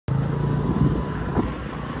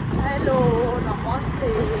हामी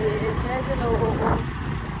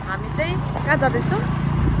चाहिँ कहाँ जाँदैछौँ?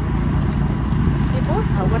 के पो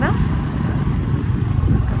ठाउँको नाम?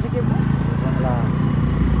 के पो?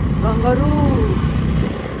 गङ्गरु।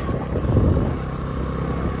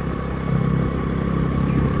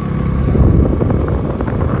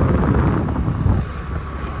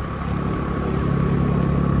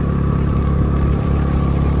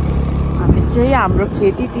 हामी चाहिँ हाम्रो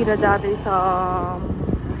खेतीतिर जाँदैछ।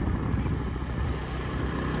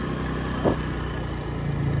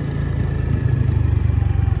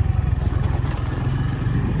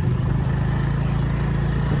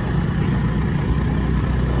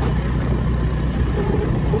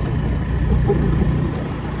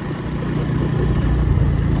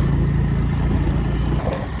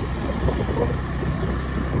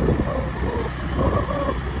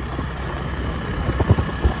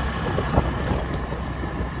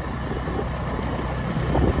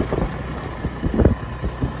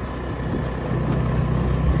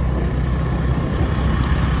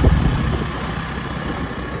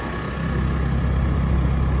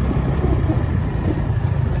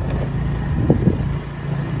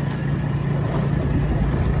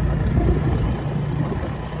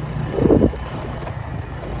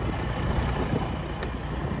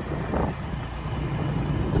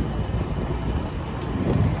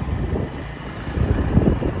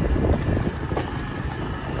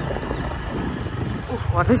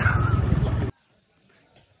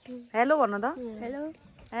 हेलो भन्नु त। हेलो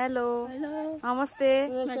हेलो हेलो नमस्ते।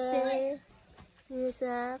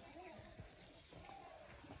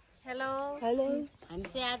 हेलो हेलो हामी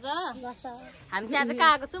चाहिँ आज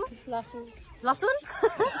कहाँ आएको छौँ? लसुन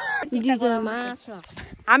माछ।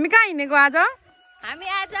 हामी कहाँ हिँडेको आज? हामी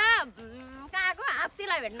आज कहाँ आएको?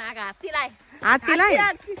 हात्तीलाई भेट्न आएको। हात्तीलाई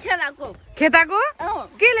खेदाको खेताको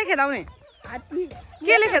केले खेदाउने?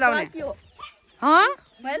 केले खेदाउने?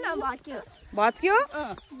 भत्क्यो?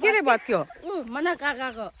 केले भत्क्यो? मना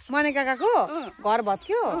काकाको घर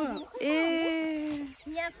भत्क्यो? ए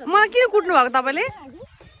मलाई किन कुट्नु भएको तपाईँले?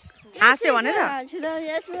 हाँस्यो भनेर?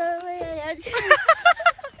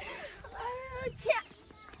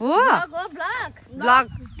 हो ब्लग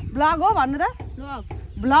ब्लग हो भन्नु त।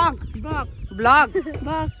 ब्लग ब्लग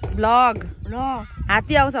ब्लग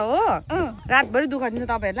हात्ती आउँछ हो? रातभरि दुःख दिन्छ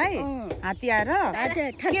तपाईँहरूलाई? हात्ती आएर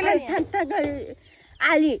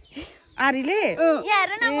आरीले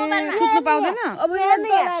सुत्नु पाउँदैन?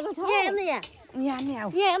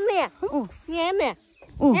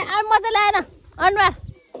 मजा ल्याएन अनुहार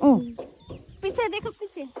पछि देखो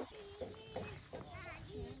पछि।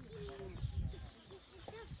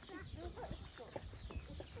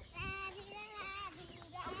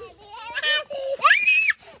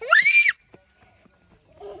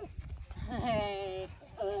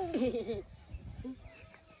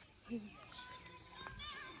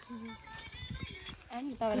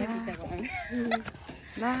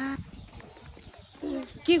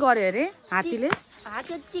 के गर्यो अरे हात्तीले?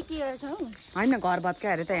 होइन घर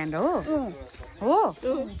भत्कायो अरे त यहाँनिर हो?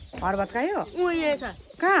 घर भत्कायो?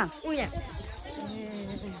 कहाँ?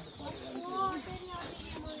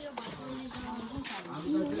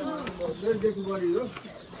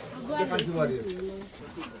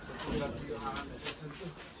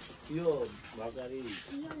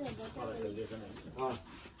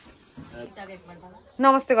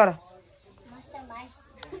 नमस्ते गर।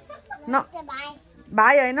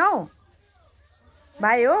 भाइ होइन हौ,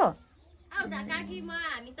 भाइ हो।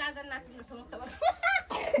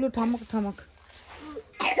 लु ठमक ठमक।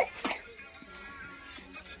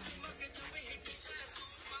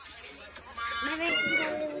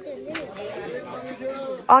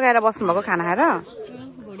 अगाएर बस्नु भएको खाना खाएर?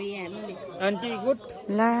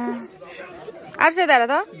 ला आठ सय त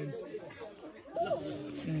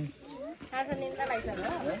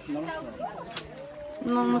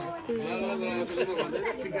नमस्ते।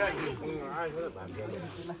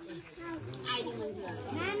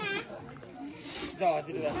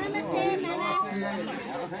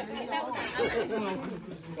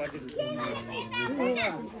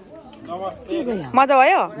 मजा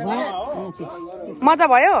भयो? मजा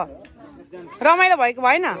भयो? रमाइलो भएको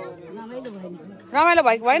भएन? रमाइलो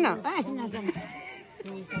भएको भएन?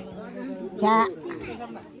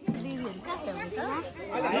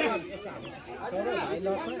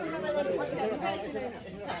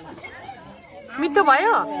 मिठो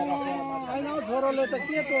भयो? छोरोले त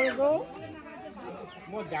के तोडेको?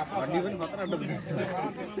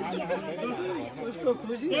 उसको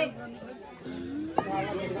खुसी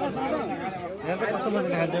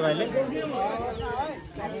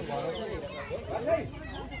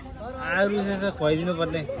खुवाइदिनु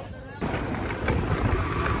पर्ने।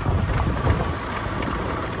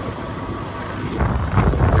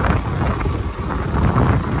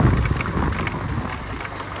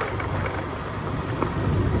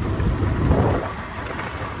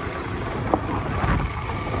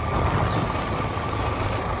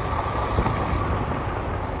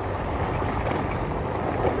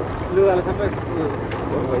 लुगाले सबै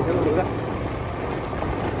भइसक्यो लुगा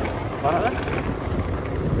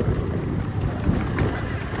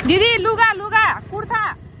दिदी लुगा लुगा कुर्ता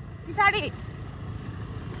पछाडि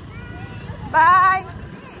बाई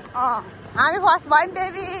हामी फर्स्ट भयो नि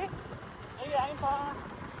बेबी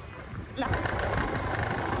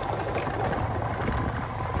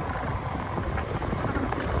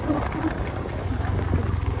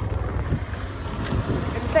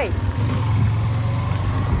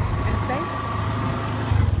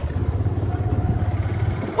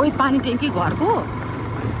ओइ पानी ट्याङ्की घरको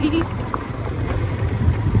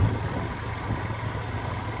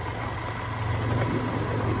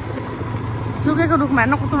सुकेको रुखमा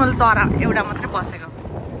हेर्न कस्तो मैले चरा एउटा मात्रै बसेको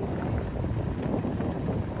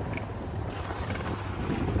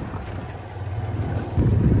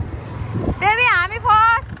बेबी हामी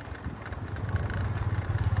फर्स्ट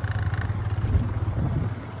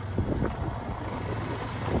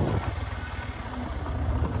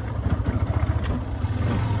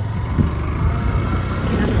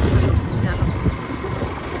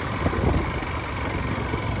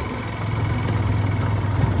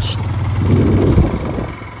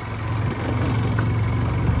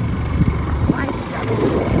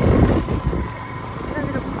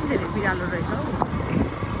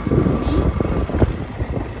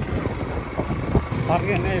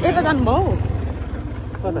यता जानुभयो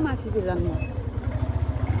माथितिर जानुभयो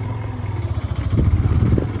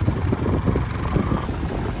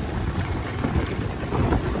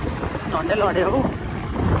लड्यो लड्यो हौ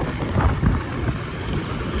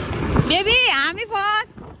बेबी हामी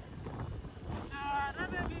फर्स्ट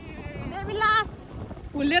बेबी लास्ट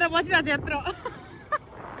फुलेर बसिरहेको थियो यत्रो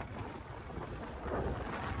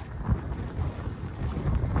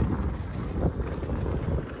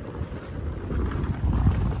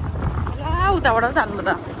उताबाट जानु त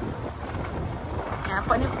यहाँ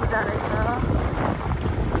पनि पूजा रहेछ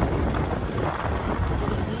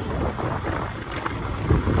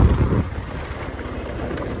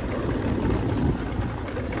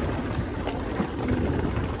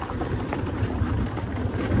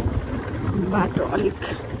बाटो अलिक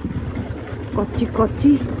कच्ची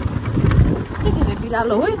कच्ची के धेरै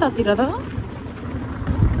बिरालो हो यतातिर त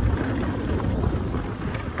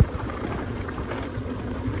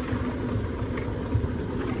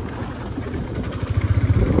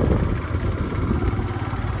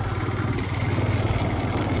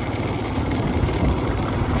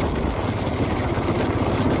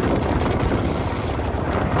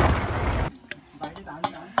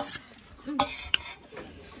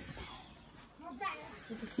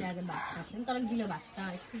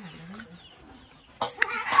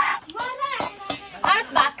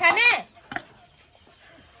भात खाने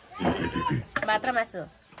भात र मासु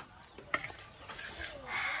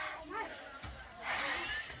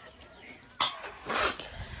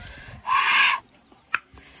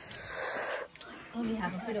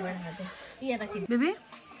बेबी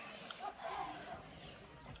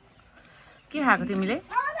के खाएको तिमीले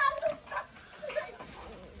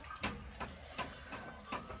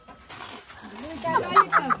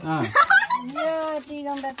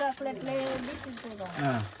चकलेटले 20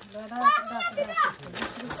 रुपैयाँ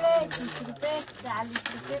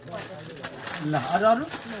ल अरु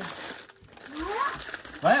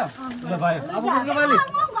भयो ल भयो अब कसको पाली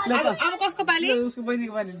अब कसको पाली उसको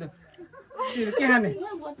बहिनीको पाली ल के खाने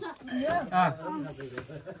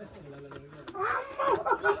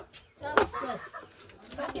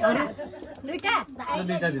दुईटा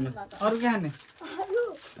दिनु अरु के खाने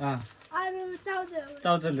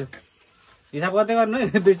चाउचाउ हिसाब गर्दै गर्नु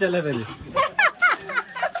है बिर्सेले फेरि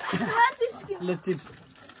ल चिप्स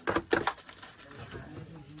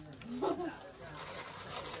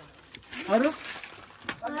अरु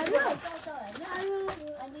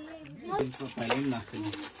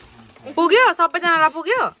पुग्यो सबैजनालाई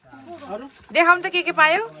पुग्यो देखाउनु त के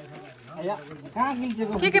पायो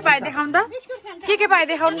के पायो देखाउनु त के पायो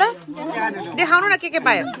देखाउनु त देखाउनु न के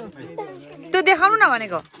पायो त्यो देखाउनु न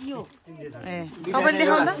भनेको ए तपाईले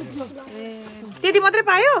देखाउनु त त्यति मात्रै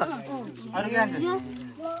पायो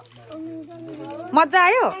मजा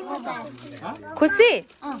आयो खुसी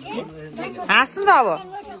हाँस्नु त अब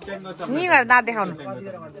नि गरेर दाँत देखाउनु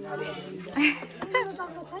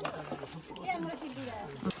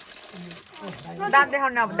दाँत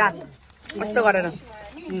देखाउनु अब दाँत कस्तो गरेर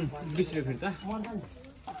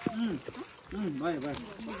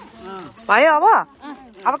भयो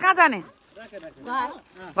अब कहाँ जाने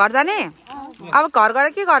घर जाने अब घर गएर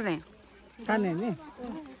के गर्ने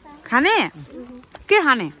खाने के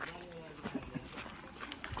खाने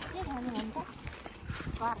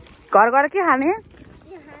घर गएर के खाने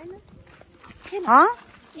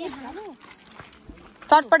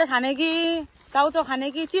चटपटे खाने कि चाउचाउ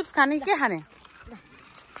खाने कि चिप्स खाने कि के खाने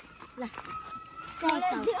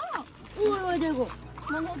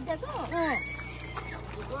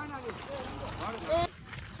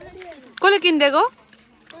कसले किनिदिएको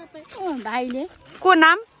भाइले को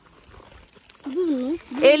नाम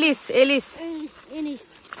एलिस एलिस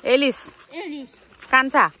एलिस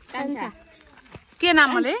कान्छा के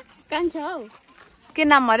नाम अरे के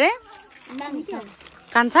नाम अरे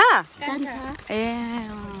कान्छा ए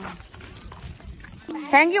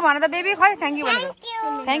थ्याङ्क यू भन त बेबी खै थ्याङ्क यू भन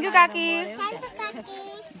थ्याङ्क यू काकी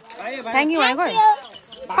थ्याङ्क यू भनेको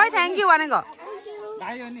खै थ्याङ्क यू भनेको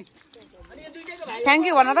थ्याङ्क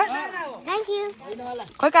यू भन त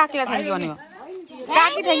खै काकीलाई थ्याङ्क यू भनेको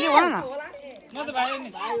काकी थ्याङ्क यू भन न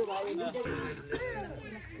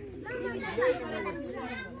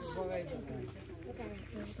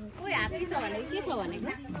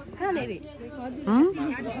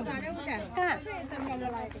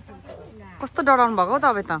कस्तो डराउनु भएको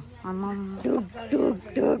तपाईँ त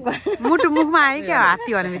मुटु मुखमा आयो क्या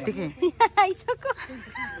हात्ती भने बित्तिकै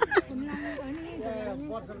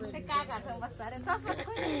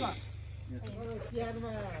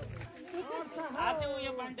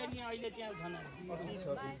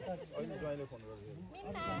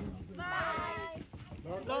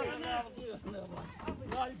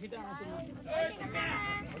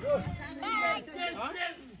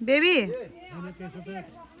बेबी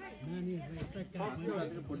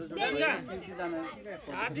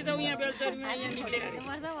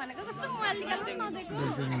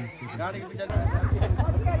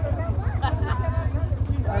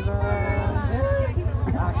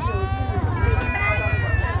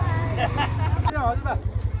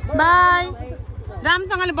बाई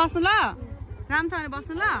राम्रोसँगले बस्नु ल राम्रोसँगले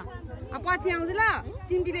बस्नु ल पछि आउँछु ल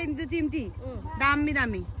चिम्टी ल्याइदिन्छु चिम्टी दामी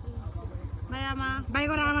दामी बाई आमा बाई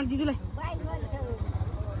गर आमा जिजुलाई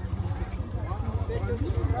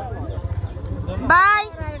बाई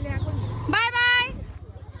बाई बाई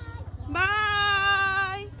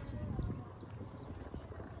बाई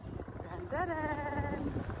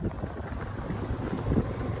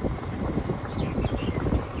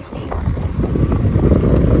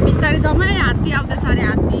बिस्तारै जम्मै हात्ती आउँदैछ अरे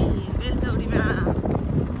हात्ती बेलचौरीमा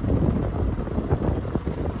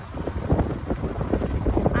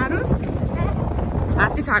आरुस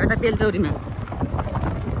हात्ती छ अरे त बेलचौरीमा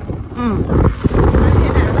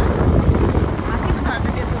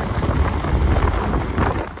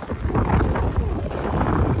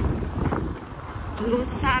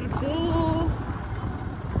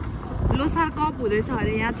लोसार कप हुँदैछ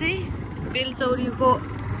अरे यहाँ चाहिँ बेलचौरीको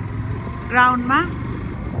ग्राउन्डमा